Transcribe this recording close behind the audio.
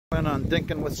Going on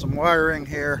dinking with some wiring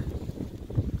here.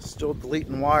 Still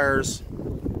deleting wires.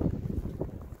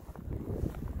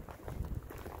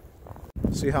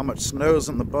 See how much snow's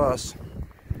in the bus.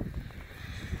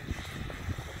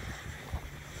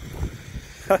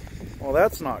 Well,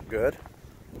 that's not good.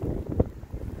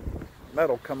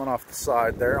 Metal coming off the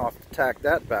side there. I'll have to tack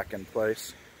that back in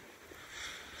place.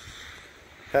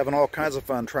 Having all kinds of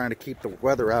fun trying to keep the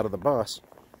weather out of the bus.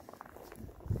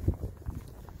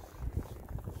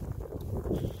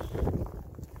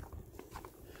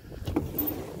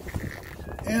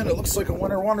 And it looks like a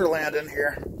winter wonderland in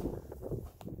here.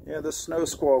 Yeah, this snow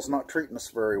squall's not treating us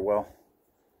very well.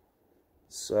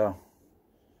 So,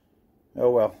 oh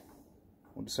well.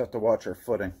 We'll just have to watch our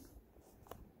footing.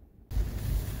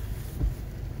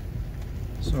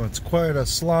 So it's quite a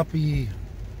sloppy,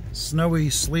 snowy,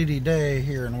 sleety day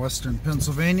here in western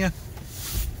Pennsylvania.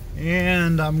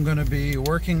 And I'm going to be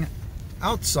working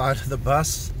outside of the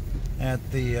bus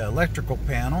at the electrical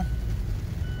panel.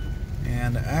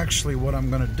 And actually what I'm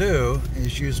going to do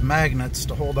is use magnets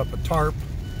to hold up a tarp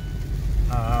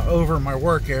over my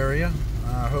work area.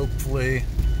 Hopefully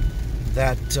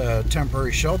that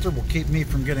temporary shelter will keep me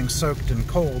from getting soaked and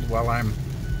cold while I'm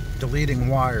deleting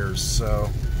wires. So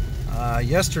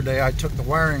yesterday I took the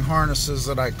wiring harnesses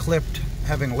that I clipped,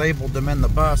 having labeled them in the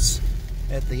bus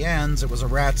at the ends. It was a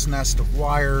rat's nest of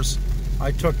wires.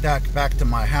 I took that back to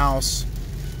my house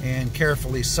and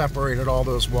carefully separated all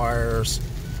those wires,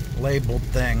 labeled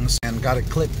things, and got it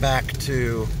clipped back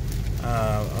to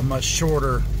a much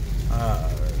shorter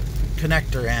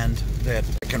connector end that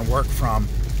I can work from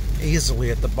easily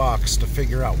at the box to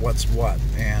figure out what's what.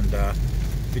 And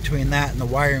between that and the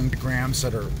wiring diagrams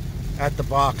that are at the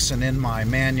box and in my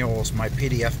manuals, my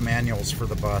PDF manuals for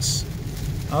the bus.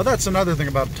 That's another thing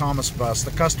about Thomas Bus.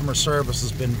 The customer service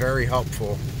has been very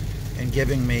helpful in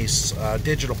giving me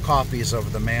digital copies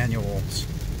of the manuals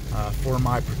for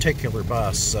my particular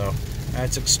bus. So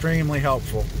that's extremely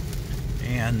helpful.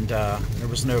 And there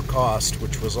was no cost,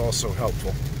 which was also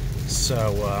helpful.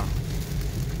 So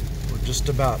we're just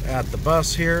about at the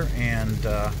bus here, and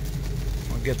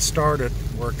we'll get started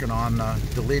working on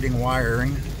deleting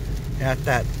wiring at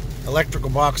that electrical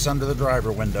box under the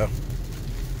driver window.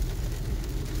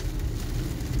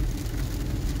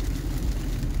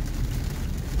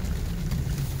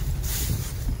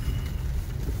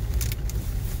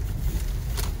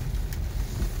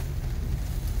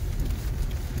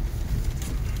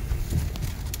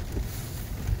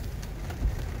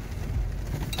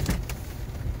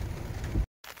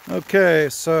 Okay,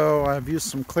 so I've used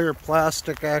some clear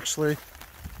plastic, actually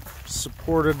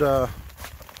supported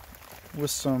with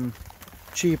some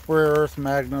cheap rare earth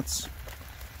magnets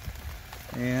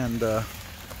and a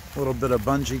little bit of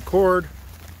bungee cord.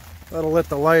 That'll let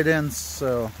the light in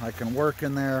so I can work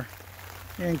in there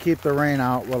and keep the rain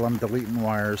out while I'm deleting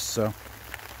wires. So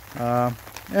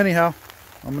anyhow,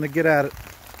 I'm gonna get at it.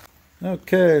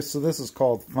 Okay, so this is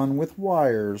called Fun with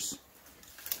Wires.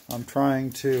 I'm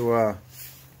trying to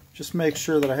just make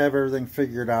sure that I have everything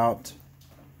figured out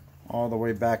all the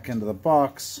way back into the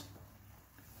box.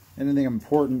 Anything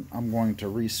important, I'm going to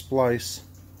resplice.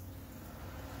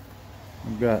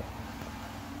 I've got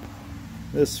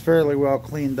this fairly well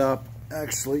cleaned up.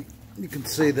 Actually, you can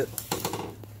see that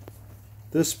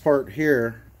this part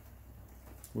here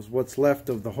was what's left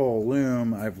of the whole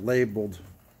loom. I've labeled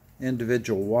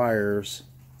individual wires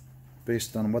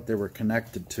based on what they were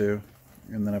connected to,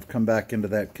 and then I've come back into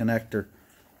that connector,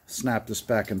 snap this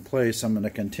back in place. I'm going to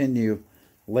continue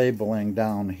labeling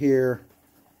down here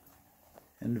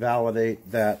and validate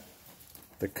that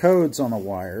the codes on the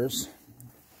wires,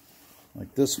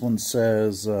 like this one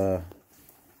says, you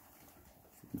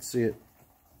can see it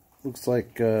looks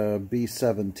like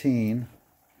B17,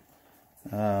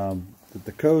 that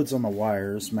the codes on the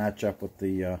wires match up with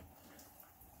the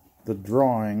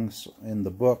drawings in the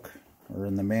book or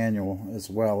in the manual, as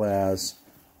well as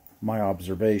my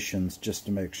observations, just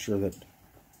to make sure that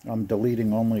I'm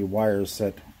deleting only wires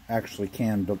that actually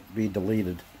can be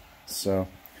deleted. So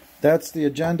that's the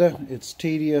agenda. It's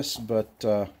tedious, but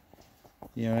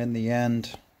you know, in the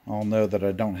end I'll know that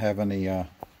I don't have any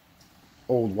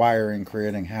old wiring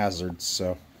creating hazards.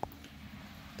 So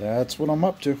that's what I'm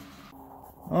up to.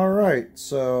 Alright,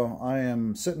 so I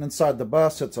am sitting inside the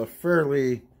bus. It's a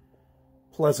fairly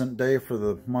pleasant day for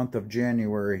the month of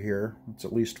January here. It's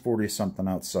at least 40 something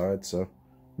outside, so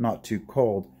not too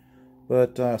cold,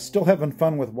 but still having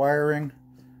fun with wiring.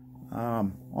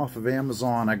 Off of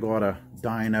Amazon I got a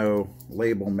dyno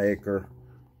label maker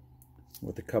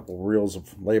with a couple reels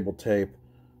of label tape.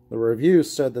 The review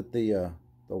said that the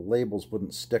labels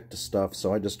wouldn't stick to stuff,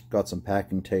 so I just got some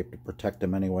packing tape to protect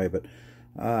them anyway. But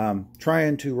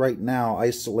Trying to right now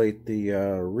isolate the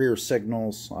rear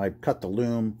signals. I cut the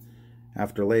loom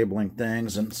after labeling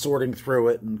things and sorting through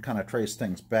it and kind of trace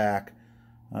things back.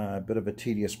 A bit of a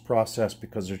tedious process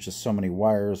because there's just so many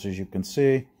wires, as you can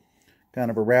see.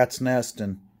 Kind of a rat's nest,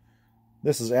 and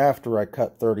this is after I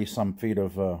cut 30-some feet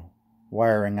of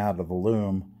wiring out of the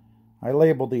loom. I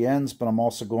labeled the ends, but I'm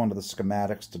also going to the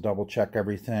schematics to double check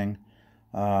everything.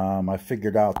 I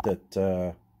figured out that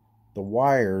the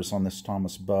wires on this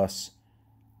Thomas bus,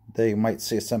 they might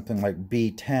say something like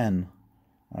B10.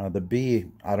 The B,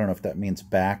 I don't know if that means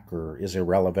back or is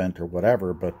irrelevant or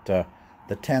whatever, but the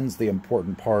 10's the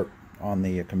important part on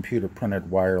the computer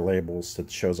printed wire labels that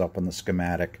shows up on the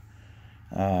schematic.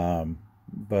 Yeah,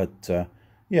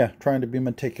 trying to be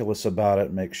meticulous about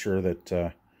it, make sure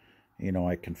that you know,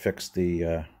 I can fix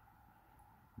the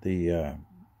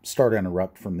start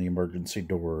interrupt from the emergency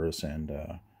doors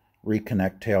and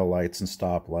reconnect tail lights and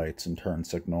stop lights and turn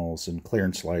signals and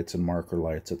clearance lights and marker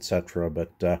lights, etc.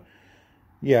 But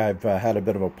yeah, I've had a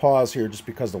bit of a pause here just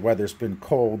because the weather's been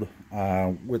cold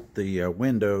with the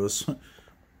windows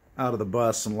out of the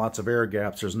bus and lots of air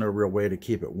gaps. There's no real way to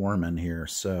keep it warm in here,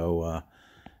 so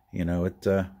you know,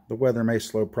 the weather may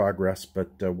slow progress, but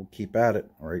we'll keep at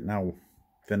it. Right now,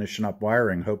 finishing up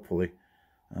wiring, hopefully,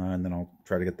 and then I'll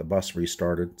try to get the bus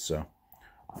restarted. So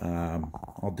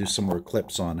I'll do some more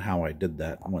clips on how I did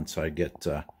that once I get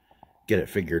it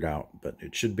figured out. But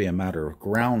it should be a matter of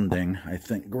grounding. I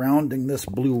think grounding this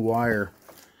blue wire.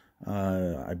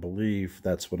 I believe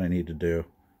that's what I need to do.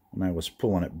 When I was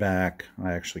pulling it back,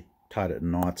 I actually tied it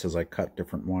in knots as I cut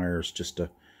different wires just to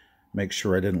make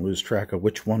sure I didn't lose track of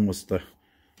which one was the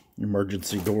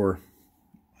emergency door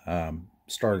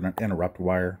start and interrupt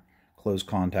wire, close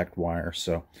contact wire.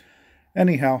 So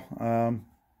anyhow,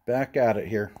 back at it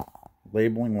here,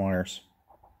 labeling wires.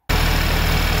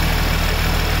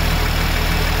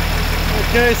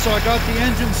 Okay, so I got the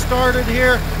engine started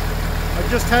here. I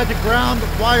just had to ground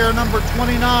wire number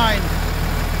 29.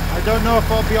 I don't know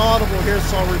if I'll be audible here,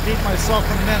 so I'll repeat myself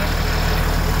in a minute.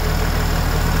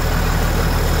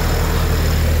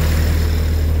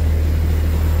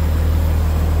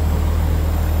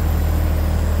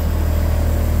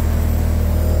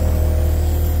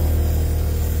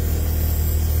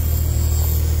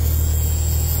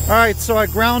 Alright, so I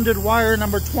grounded wire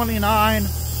number 29.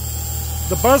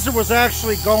 The buzzer was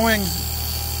actually going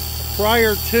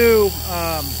prior to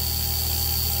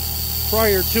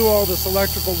all this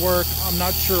electrical work. I'm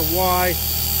not sure why.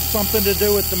 Something to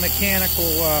do with the mechanical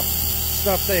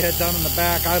stuff they had done in the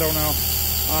back. I don't know.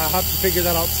 I'll have to figure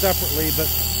that out separately.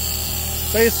 But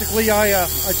basically, I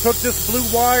took this blue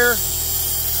wire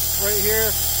right here,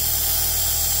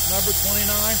 number 29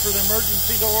 for the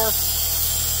emergency door.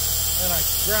 And I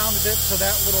grounded it to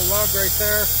that little lug right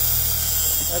there,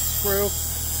 that screw.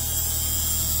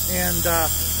 And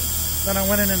then I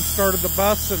went in and started the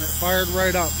bus and it fired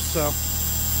right up, so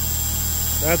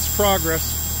that's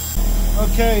progress.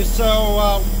 Okay,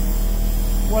 so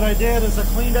what I did is I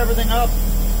cleaned everything up.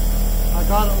 I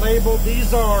got it labeled.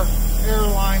 These are air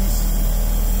lines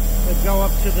that go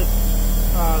up to the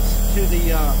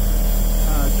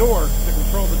door to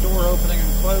control the door opening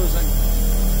and closing.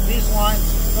 These lines,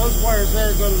 those wires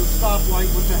there go to the stoplight,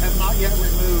 which I have not yet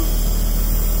removed.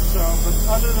 So, but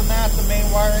other than that, the main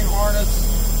wiring harness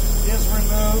is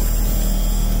removed.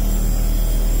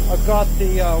 I've got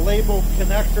the labeled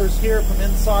connectors here from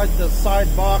inside the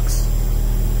side box.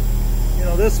 You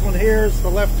know, this one here is the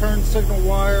left turn signal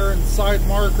wire and side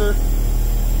marker.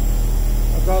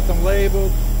 I've got them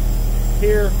labeled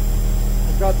here.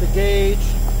 I've got the gauge.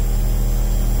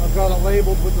 I've got it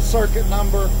labeled with the circuit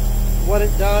number, what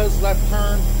it does, left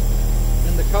turn,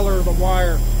 and the color of the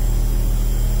wire.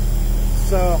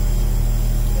 So,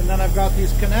 and then I've got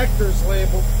these connectors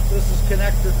labeled. This is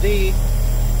connector D,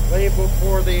 labeled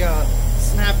for the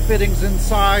snap fittings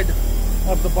inside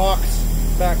of the box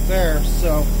back there.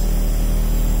 So,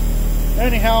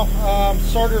 anyhow,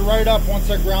 started right up once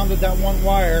I grounded that one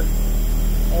wire.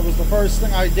 That was the first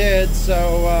thing I did,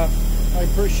 so I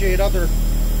appreciate other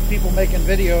people making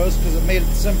videos because it made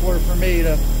it simpler for me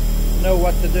to know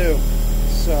what to do.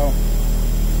 So,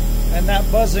 and that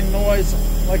buzzing noise,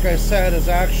 like I said, is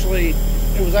actually,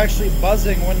 it was actually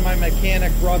buzzing when my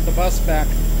mechanic brought the bus back.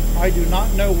 I do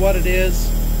not know what it is.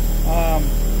 I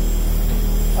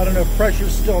don't know if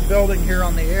pressure's still building here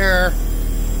on the air,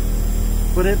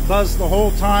 but it buzzed the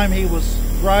whole time he was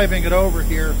driving it over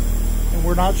here, and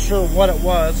we're not sure what it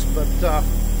was, but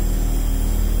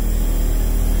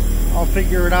I'll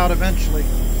figure it out eventually.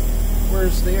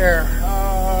 Where's the air?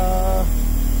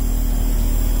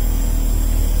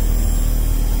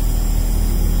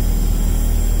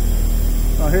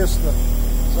 Oh, here's the,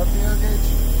 is that the air gauge?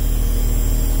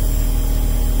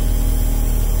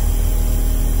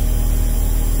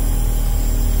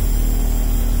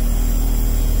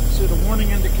 See the warning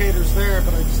indicators there,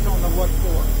 but I just don't know what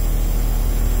for.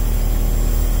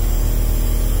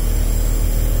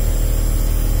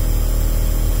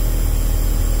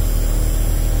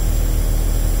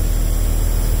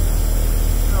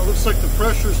 Looks like the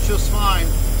pressure's just fine.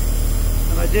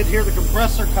 And I did hear the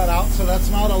compressor cut out, so that's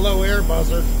not a low air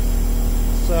buzzer.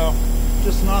 So,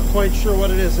 just not quite sure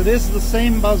what it is. It is the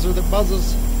same buzzer that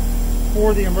buzzes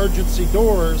for the emergency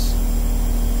doors.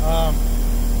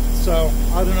 So,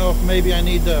 I don't know if maybe I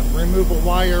need to remove a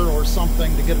wire or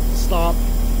something to get it to stop.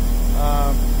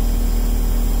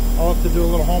 I'll have to do a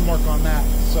little homework on that.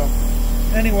 So,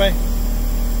 anyway,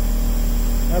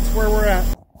 that's where we're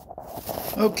at.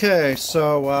 Okay,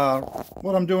 so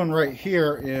what I'm doing right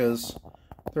here is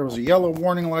there was a yellow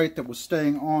warning light that was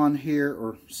staying on here,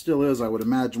 or still is, I would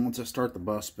imagine, once I start the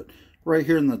bus, but right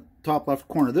here in the top left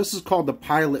corner. This is called the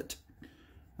pilot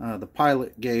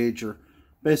gauge, or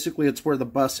basically it's where the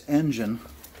bus engine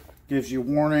gives you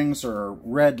warnings or a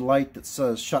red light that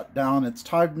says shut down. It's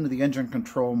tied into the engine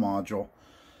control module.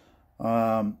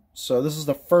 So this is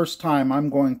the first time I'm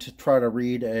going to try to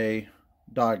read a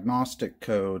diagnostic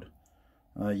code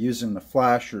using the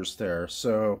flashers there.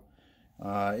 So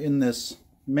in this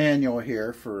manual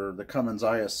here for the Cummins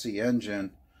ISC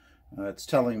engine, it's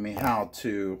telling me how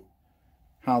to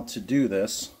do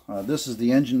this. This is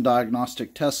the engine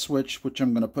diagnostic test switch, which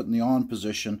I'm going to put in the on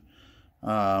position.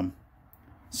 So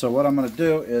what I'm going to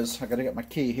do is I got to get my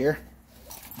key here.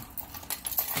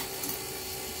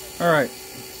 All right,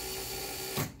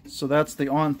 so that's the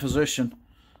on position.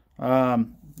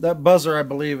 That buzzer, I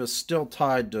believe, is still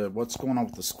tied to what's going on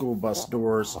with the school bus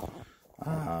doors.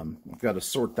 I've got to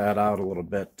sort that out a little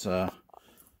bit.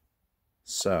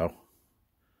 So,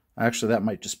 actually, that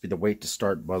might just be the wait to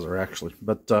start buzzer, actually.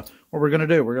 But what we're going to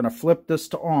do, we're going to flip this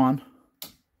to on.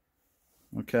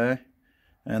 Okay.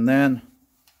 And then,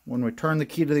 when we turn the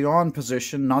key to the on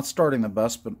position, not starting the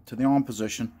bus, but to the on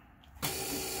position,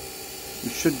 we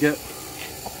should get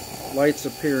lights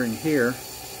appearing here.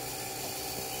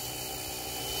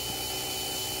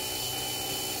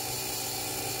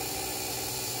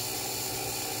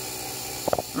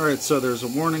 Alright, so there's a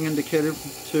warning indicator,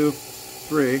 2,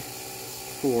 3,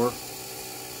 4.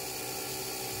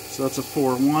 So that's a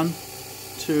 4. 1,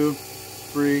 2,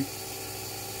 3.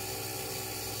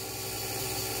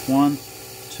 1,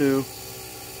 2,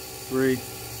 3.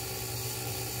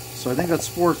 So I think that's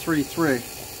 4, 3, 3.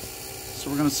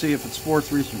 So we're going to see if it's 4,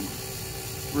 3,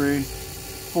 3,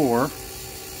 4.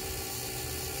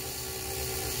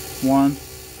 1,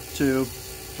 2,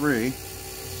 3.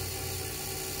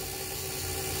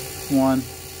 1,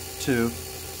 2,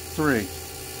 3.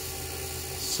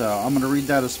 So I'm going to read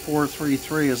that as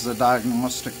 433 as the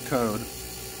diagnostic code.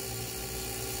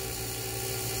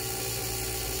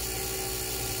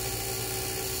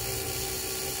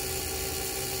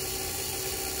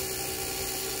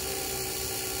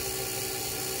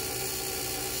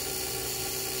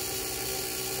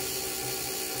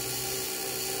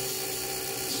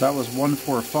 So that was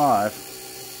 145.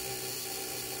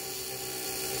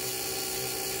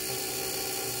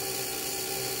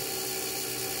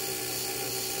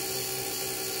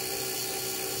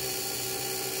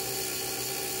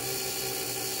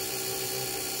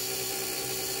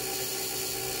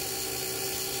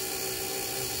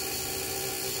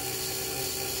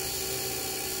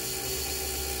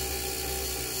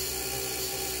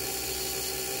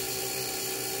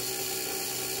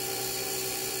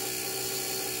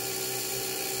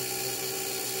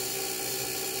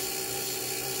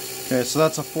 Okay, so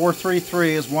that's a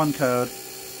 433 is one code.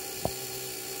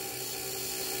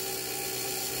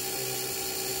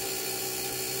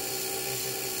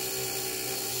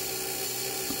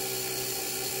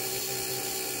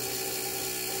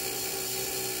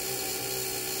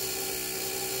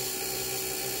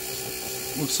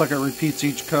 Looks like it repeats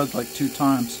each code like 2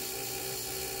 times.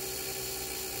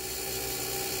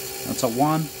 That's a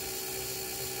 1.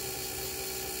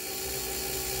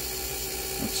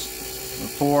 That's a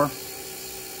 4.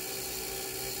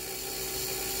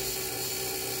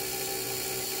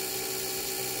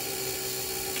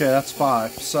 Okay, that's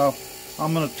 5. So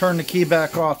I'm going to turn the key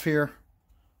back off here,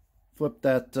 flip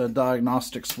that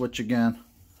diagnostic switch again,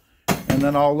 and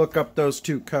then I'll look up those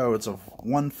 2 codes of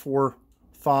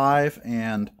 145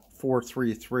 and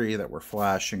 433 that were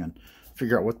flashing and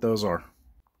figure out what those are.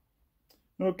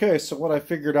 Okay, so what I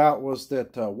figured out was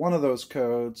that one of those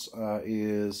codes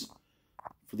is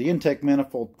for the intake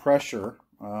manifold pressure,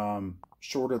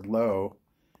 shorted low,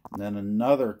 And then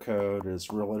another code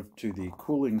is relative to the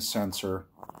cooling sensor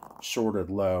shorted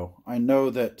low. I know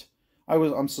that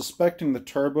I'm suspecting the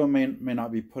turbo may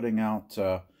not be putting out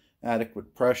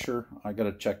adequate pressure. I got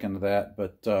to check into that,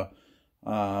 but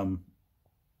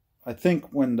I think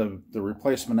when the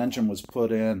replacement engine was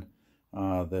put in,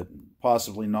 that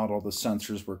possibly not all the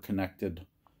sensors were connected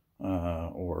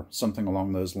or something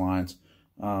along those lines.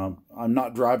 I'm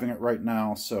not driving it right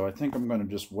now, so I think I'm going to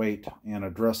just wait and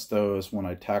address those when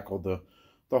I tackle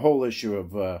the whole issue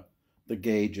of the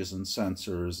gauges and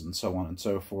sensors and so on and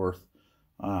so forth.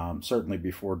 Certainly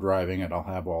before driving it, I'll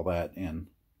have all that in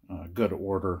good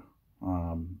order,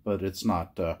 but it's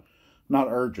not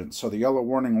urgent. So the yellow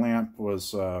warning lamp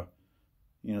was,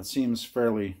 it seems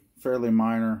fairly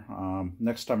minor.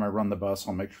 Next time I run the bus,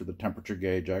 I'll make sure the temperature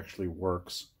gauge actually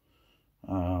works.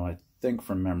 I think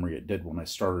from memory it did when I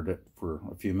started it for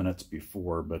a few minutes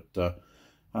before, but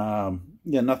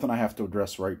yeah, nothing I have to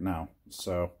address right now.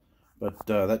 So, but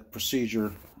that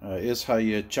procedure is how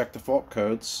you check the fault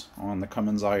codes on the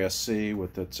Cummins ISC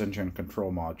with its engine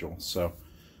control module. So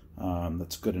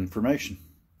that's good information.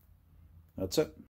 That's it.